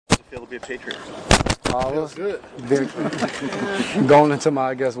feel to be a Patriot? Feels good. Going into my,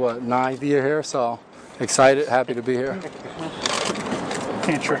 I guess, ninth year here, so excited, happy to be here.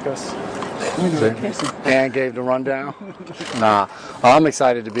 Can't trick us. And gave the rundown. Nah, I'm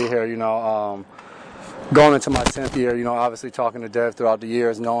excited to be here. Going into my 10th year, obviously talking to Dev throughout the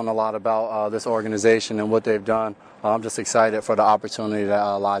years, knowing a lot about this organization and what they've done. I'm just excited for the opportunity that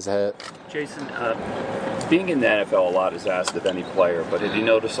lies ahead. Jason, being in the NFL a lot is asked of any player, but have you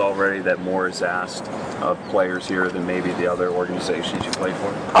noticed already that more is asked of players here than maybe the other organizations you played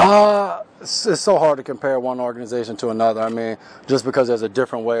for? It's so hard to compare one organization to another. I mean, just because there's a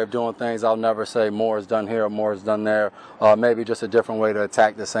different way of doing things, I'll never say more is done here or more is done there. Maybe just a different way to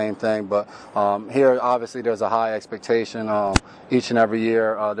attack the same thing. But here, obviously, there's a high expectation. Each and every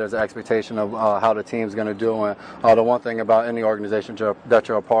year, there's an expectation of how the team's going to do. And the one thing about any organization that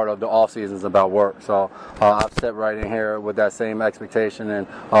you're a part of, the offseason is about work. So I've stepped right in here with that same expectation, and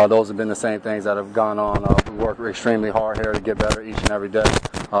those have been the same things that have gone on. We work extremely hard here to get better each and every day,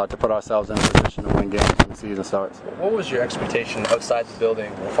 to put ourselves in a position to win games when the season starts. What was your expectation outside the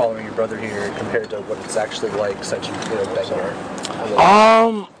building following your brother here compared to what it's actually like since you've been here?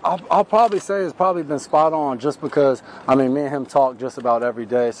 I'll probably say it's probably been spot on, just because, me and him talk just about every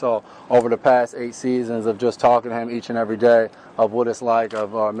day. So over the past 8 seasons of just talking to him each and every day of what it's like,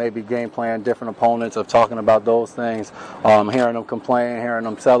 of maybe game plan, different opponents, of talking about those things, hearing them complain, hearing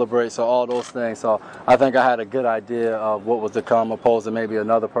them celebrate, so all those things. So I think I had a good idea of what was to come, opposed to maybe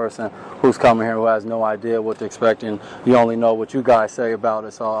another person who's coming here who has no idea what to expect, and you only know what you guys say about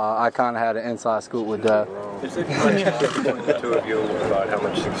it. So I kind of had an inside scoop with that. Is it much difference between the two of you about how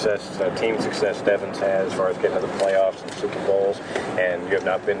much success, team success Devins has as far as getting to the playoffs and Super Bowls, and you have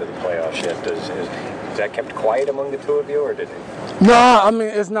not been to the playoffs yet? Is that kept quiet among the two of you, or did it? No,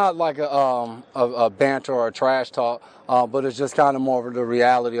 it's not like a banter or a trash talk, but it's just kind of more of the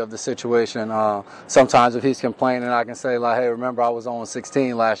reality of the situation. Sometimes if he's complaining, I can say, like, hey, remember I was on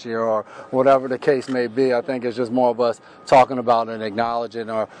 16 last year, or whatever the case may be. I think it's just more of us talking about and acknowledging,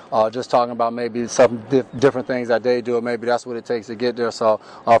 or just talking about maybe some different things that they do, or maybe that's what it takes to get there. So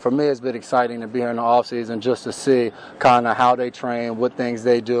for me, it's been exciting to be here in the offseason just to see kind of how they train, what things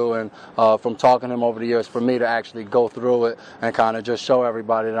they do, and from talking to him over the years, for me to actually go through it and kind of just show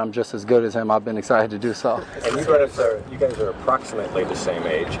everybody that I'm just as good as him. I've been excited to do so. And you guys are approximately the same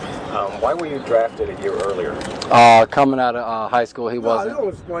age. Why were you drafted a year earlier? Coming out of high school, he wasn't. I don't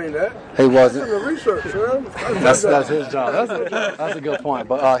explain that. He wasn't. That's in the research, man. That's his job. That's a good point.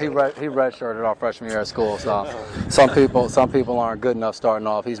 But he redshirted our freshman year at school. So some people aren't good enough starting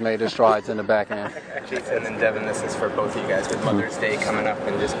off. He's made his strides in the back end. Jason and Devin, this is for both of you guys with Mother's Day coming up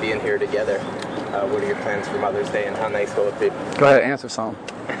and just being here together. What are your plans for Mother's Day, and how nice will it be? Go ahead, answer something.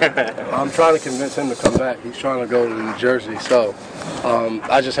 I'm trying to convince him to come back. He's trying to go to New Jersey, so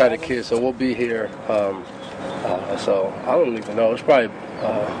I just had a kid, so we'll be here. So I don't even know. It's probably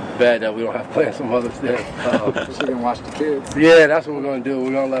bad that we don't have plans for Mother's Day. So you can watch the kids. Yeah, that's what we're going to do.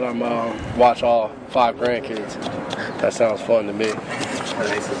 We're going to let our mom watch all 5 grandkids. That sounds fun to me.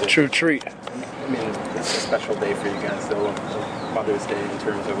 True treat. I mean, it's a special day for you guys, though. Mother's Day, in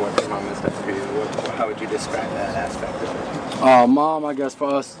terms of what your mom has done for you. How would you describe that aspect of it? Mom, I guess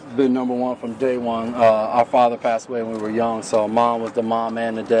for us, been number one from day one. Our father passed away when we were young, so mom was the mom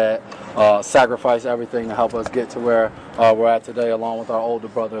and the dad. Sacrificed everything to help us get to where we're at today, along with our older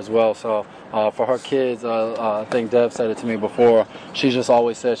brother as well. So for her kids, I think Dev said it to me before, she just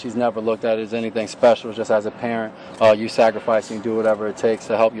always said she's never looked at it as anything special. Just as a parent, you sacrifice and do whatever it takes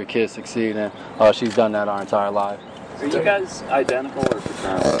to help your kids succeed, and she's done that our entire life. Are you guys identical or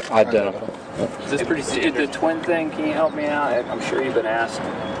fraternal? Identical. Is this pretty standard? The twin thing, can you help me out? I'm sure you've been asked.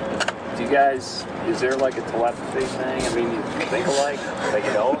 Do you guys, is there like a telepathy thing? I mean, you think alike? Like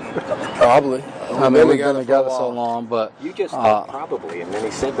you don't? Probably. We've been together so long, but You just said probably, and then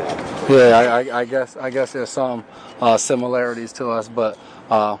he said that. yeah, I guess there's some similarities to us, but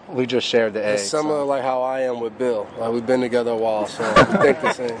we just shared the egg. It's similar like how I am with Bill. Like, we've been together a while, so we think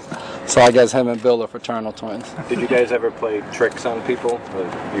the same. So I guess him and Bill are fraternal twins. Did you guys ever play tricks on people?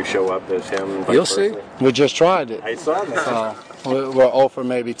 Like you show up as him? You'll see. We just tried it. I saw that. We're 0 for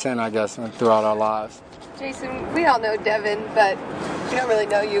maybe 10, I guess, throughout our lives. Jason, we all know Devin, but we don't really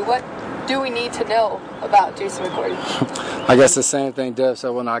know you. What do we need to know about Jason McCourty? I guess the same thing Dev said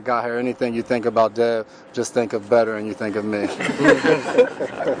when I got here. Anything you think about Dev, just think of better and you think of me.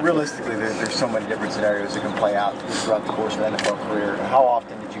 Realistically, there's so many different scenarios that can play out throughout the course of an NFL career. How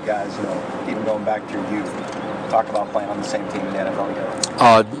often did you guys, even going back to your youth, talk about playing on the same team in the NFL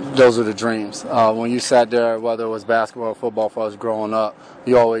together? Those are the dreams. When you sat there, whether it was basketball or football for us growing up,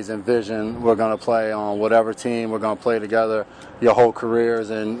 you always envision we're going to play on whatever team, we're going to play together. your whole careers,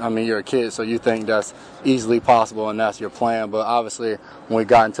 and I mean you're a kid, so you think that's easily possible and that's your plan. But obviously, when we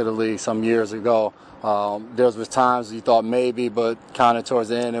got into the league some years ago, there was times you thought maybe, but kind of towards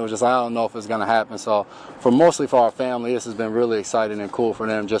the end, it was just I don't know if it's going to happen. So, mostly for our family, this has been really exciting and cool for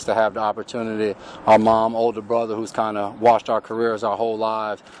them just to have the opportunity. Our mom, older brother, who's kind of watched our careers our whole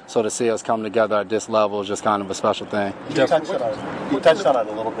lives, so to see us come together at this level is just kind of a special thing. You touched on it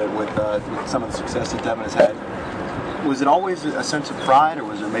a little bit with some of the success that Devin has had. Was it always a sense of pride, or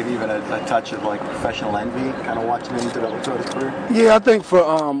was there maybe even a touch of like professional envy, kind of watching him develop throughout his career? Yeah, I think for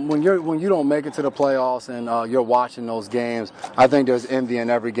when you don't make it to the playoffs and you're watching those games, I think there's envy in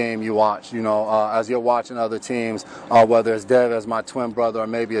every game you watch. You know, as you're watching other teams, whether it's Dev as my twin brother, or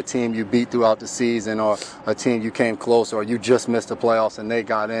maybe a team you beat throughout the season, or a team you came close, or you just missed the playoffs and they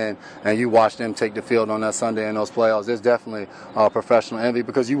got in, and you watch them take the field on that Sunday in those playoffs. There's definitely professional envy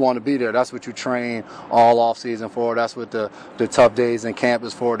because you want to be there. That's what you train all off season for. That's what the tough days in camp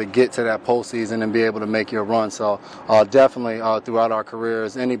is for, to get to that postseason and be able to make your run. So definitely throughout our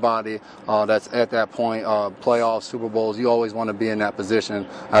careers, anybody that's at that point, playoffs, Super Bowls, you always want to be in that position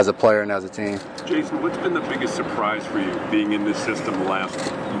as a player and as a team. Jason, what's been the biggest surprise for you being in this system the last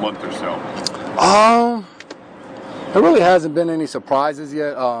month or so? There really hasn't been any surprises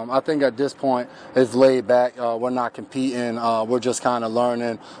yet. I think at this point it's laid back. We're not competing. We're just kind of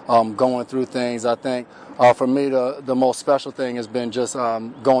learning, going through things. I think for me the most special thing has been just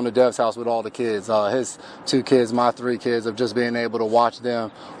going to Dev's house with all the kids. His 2 kids, my 3 kids, of just being able to watch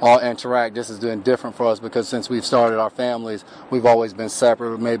them all interact. This has been different for us because since we've started our families, we've always been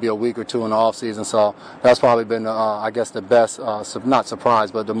separate, maybe a week or 2 in the off season. So that's probably been, I guess, the best, not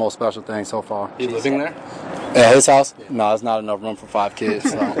surprise, but the most special thing so far. You living there? At his house? No, it's not enough room for 5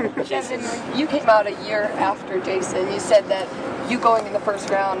 kids. So. Devin, you came out a year after Jason. You said that you going in the first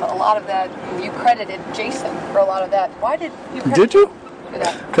round, a lot of that, you credited Jason for a lot of that. Why did you credit him for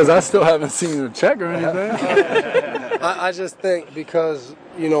that? Because I still haven't seen a check or anything. I just think because,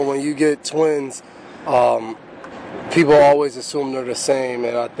 you know, when you get twins, people always assume they're the same,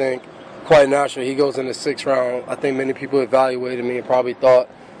 and I think quite naturally he goes in the 6th round. I think many people evaluated me and probably thought,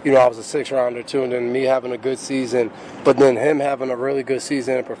 you know, I was a 6th rounder too, and then me having a good season, but then him having a really good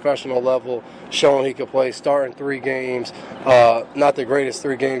season at professional level, showing he could play, starting 3 games, not the greatest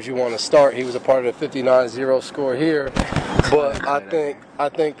 3 games you want to start. He was a part of the 59-0 score here, but I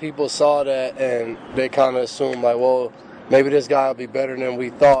think people saw that and they kind of assumed like, well, maybe this guy will be better than we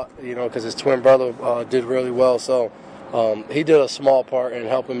thought, you know, because his twin brother did really well. So he did a small part in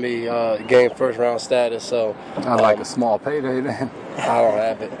helping me gain first-round status. So I like a small payday then. I don't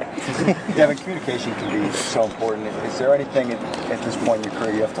have it. Devin, communication can be so important. Is there anything at this point in your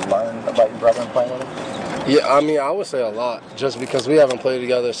career you have to learn about your brother and playing with him? Yeah, I mean, I would say a lot, just because we haven't played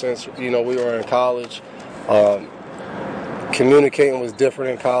together since, you know, we were in college. Communicating was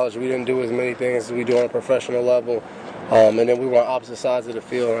different in college. We didn't do as many things as we do on a professional level. And then we were on opposite sides of the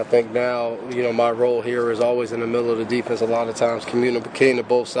field. And I think now, you know, my role here is always in the middle of the defense a lot of times, communicating to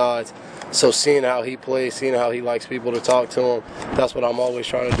both sides. So seeing how he plays, seeing how he likes people to talk to him, that's what I'm always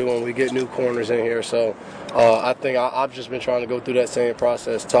trying to do when we get new corners in here. So I think I've just been trying to go through that same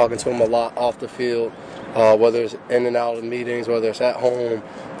process, talking to him a lot off the field, whether it's in and out of meetings, whether it's at home,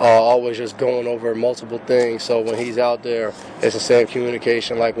 always just going over multiple things. So when he's out there, it's the same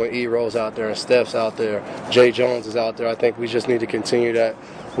communication like when E-Ro's out there and Steph's out there, Jay Jones is out there. I think we just need to continue that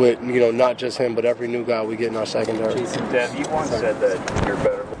with, you know, not just him, but every new guy we get in our secondary. Dev, you once said that you're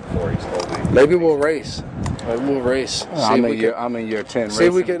better before he's told me. Maybe we'll race. Maybe we'll race. I'm in year 10. See,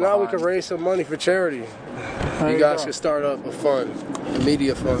 we can raise some money for charity. You guys should start up a fund, a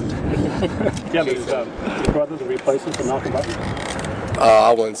media fund. Yeah, but is your brother the replacement for Malcolm Butler?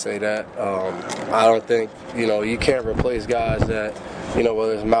 I wouldn't say that. I don't think, you know, you can't replace guys that, you know,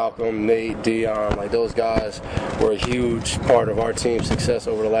 whether it's Malcolm, Nate, Dion, like those guys were a huge part of our team's success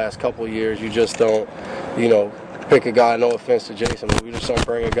over the last couple of years. You just don't, you know, pick a guy, no offense to Jason, but we just don't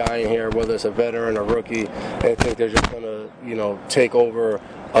bring a guy in here, whether it's a veteran or rookie, and think they're just going to, you know, take over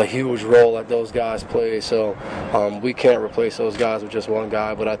a huge role that those guys play. So we can't replace those guys with just one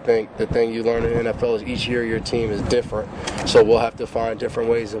guy, but I think the thing you learn in the NFL is each year your team is different. So we'll have to find different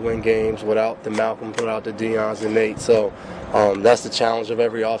ways to win games without the Malcolm, without the Deons and Nate. So that's the challenge of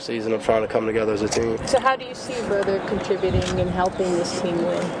every offseason of trying to come together as a team. So how do you see your brother contributing and helping this team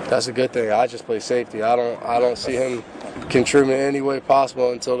win? That's a good thing. I just play safety. I don't see him contributing in any way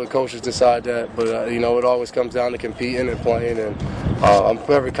possible until the coaches decide that. But, you know, it always comes down to competing and playing, and I'm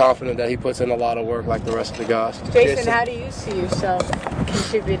very confident that he puts in a lot of work like the rest of the guys. Jason, how do you see yourself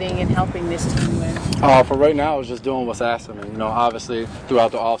contributing and helping this team win? For right now, it's just doing what's asked of me. You know, obviously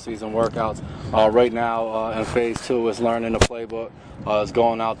throughout the off-season workouts. Right now in phase 2 is learning the playbook. It's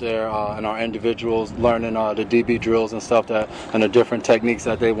going out there and our individuals learning the DB drills and stuff and the different techniques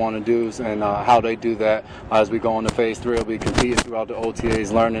that they want to do and how they do that. As we go into phase 3, we'll be competing throughout the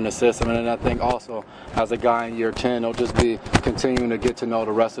OTAs, learning the system. And then I think also as a guy in year 10, it'll just be continuing to get to know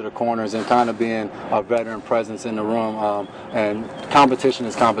the rest of the corners and kind of being a veteran presence in the room. And competition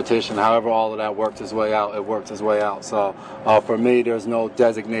is competition. However all of that works its way out, it works its way out. So for me, there's no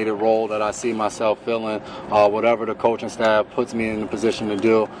designated role that I see myself filling. Whatever the coaching staff puts me in the position to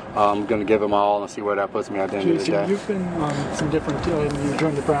do, I'm going to give it my all and see where that puts me at the end of the day. You've been on some different, you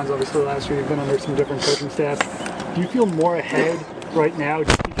joined the Browns obviously last year, you've been under some different coaching staff. Do you feel more ahead right now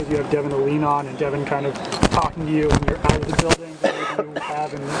just because you have Devin to lean on and Devin kind of talking to you when you're out of the building than maybe you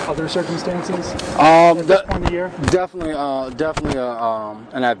have in other circumstances at this point of the year? Definitely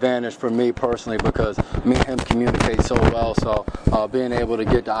an advantage for me personally because me and him communicate so well. So being able to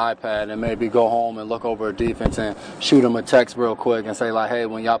get the iPad and maybe go home and look over a defense and shoot him a text real quick and say like, hey,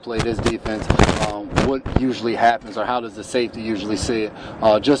 when y'all play this defense, what usually happens or how does the safety usually see it?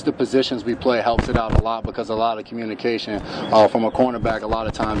 Just the positions we play helps it out a lot because a lot of communication from a cornerback a lot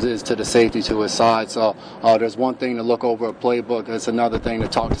of times is to the safety to his side. So there's one thing to look over a playbook. It's another thing to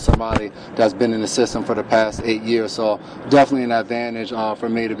talk to somebody that's been in the system for the past 8 years. So definitely an advantage for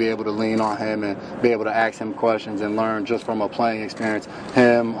me to be able to lean on him and be able to ask him questions and learn just from a playing experience.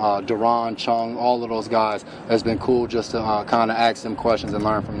 Him, Duran, Chung, all of those guys, has been cool just to kind of ask them questions and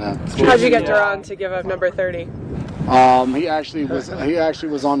learn from them. How'd you get Duran to give up number 30? He actually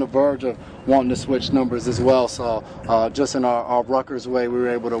was on the verge of wanting to switch numbers as well. So just in our Rutgers way, we were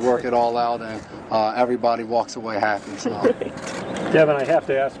able to work it all out, and everybody walks away happy. So. Devin, I have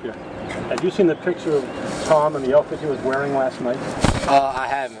to ask you, have you seen the picture of Tom and the outfit he was wearing last night? I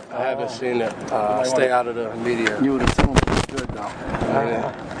haven't. I haven't seen it. Stay out of the media. You would assume it was good though.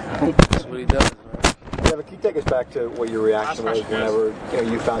 That's what he does. Devin, can you take us back to what your reaction was whenever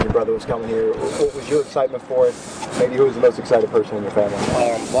you found your brother was coming here? What was your excitement for it? Maybe who was the most excited person in your family?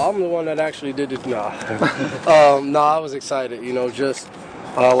 Well, I'm the one that actually did it. I was excited. Just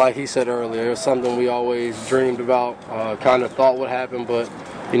like he said earlier, it was something we always dreamed about, kind of thought would happen, but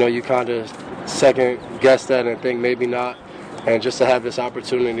you kind of second guess that and think maybe not. And just to have this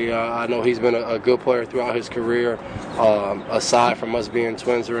opportunity, I know he's been a good player throughout his career. Aside from us being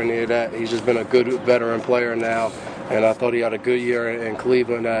twins or any of that, he's just been a good veteran player now. And I thought he had a good year in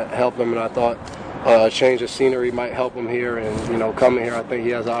Cleveland that helped him. And I thought a change of scenery might help him here. And, coming here, I think he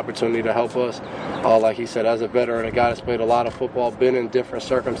has the opportunity to help us. Like he said, as a veteran, a guy that's played a lot of football, been in different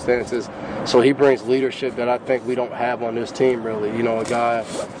circumstances. So he brings leadership that I think we don't have on this team, really. A guy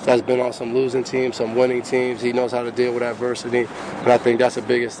that's been on some losing teams, some winning teams. He knows how to deal with adversity. And I think that's the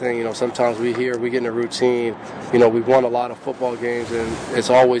biggest thing. Sometimes we get in a routine. We've won a lot of football games, and it's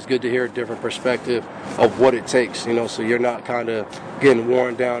always good to hear a different perspective of what it takes, so you're not kind of getting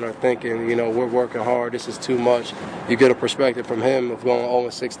worn down or thinking, we're working hard, this is too much. You get a perspective from him of going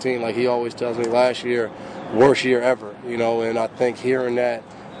 0-16, like he always tells me last year, worst year ever, and I think hearing that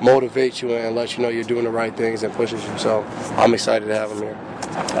motivates you and lets you know you're doing the right things and pushes you. So I'm excited to have him here.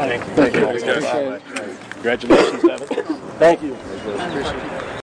 Thank you. Congratulations, Devin. Thank you. Appreciate it.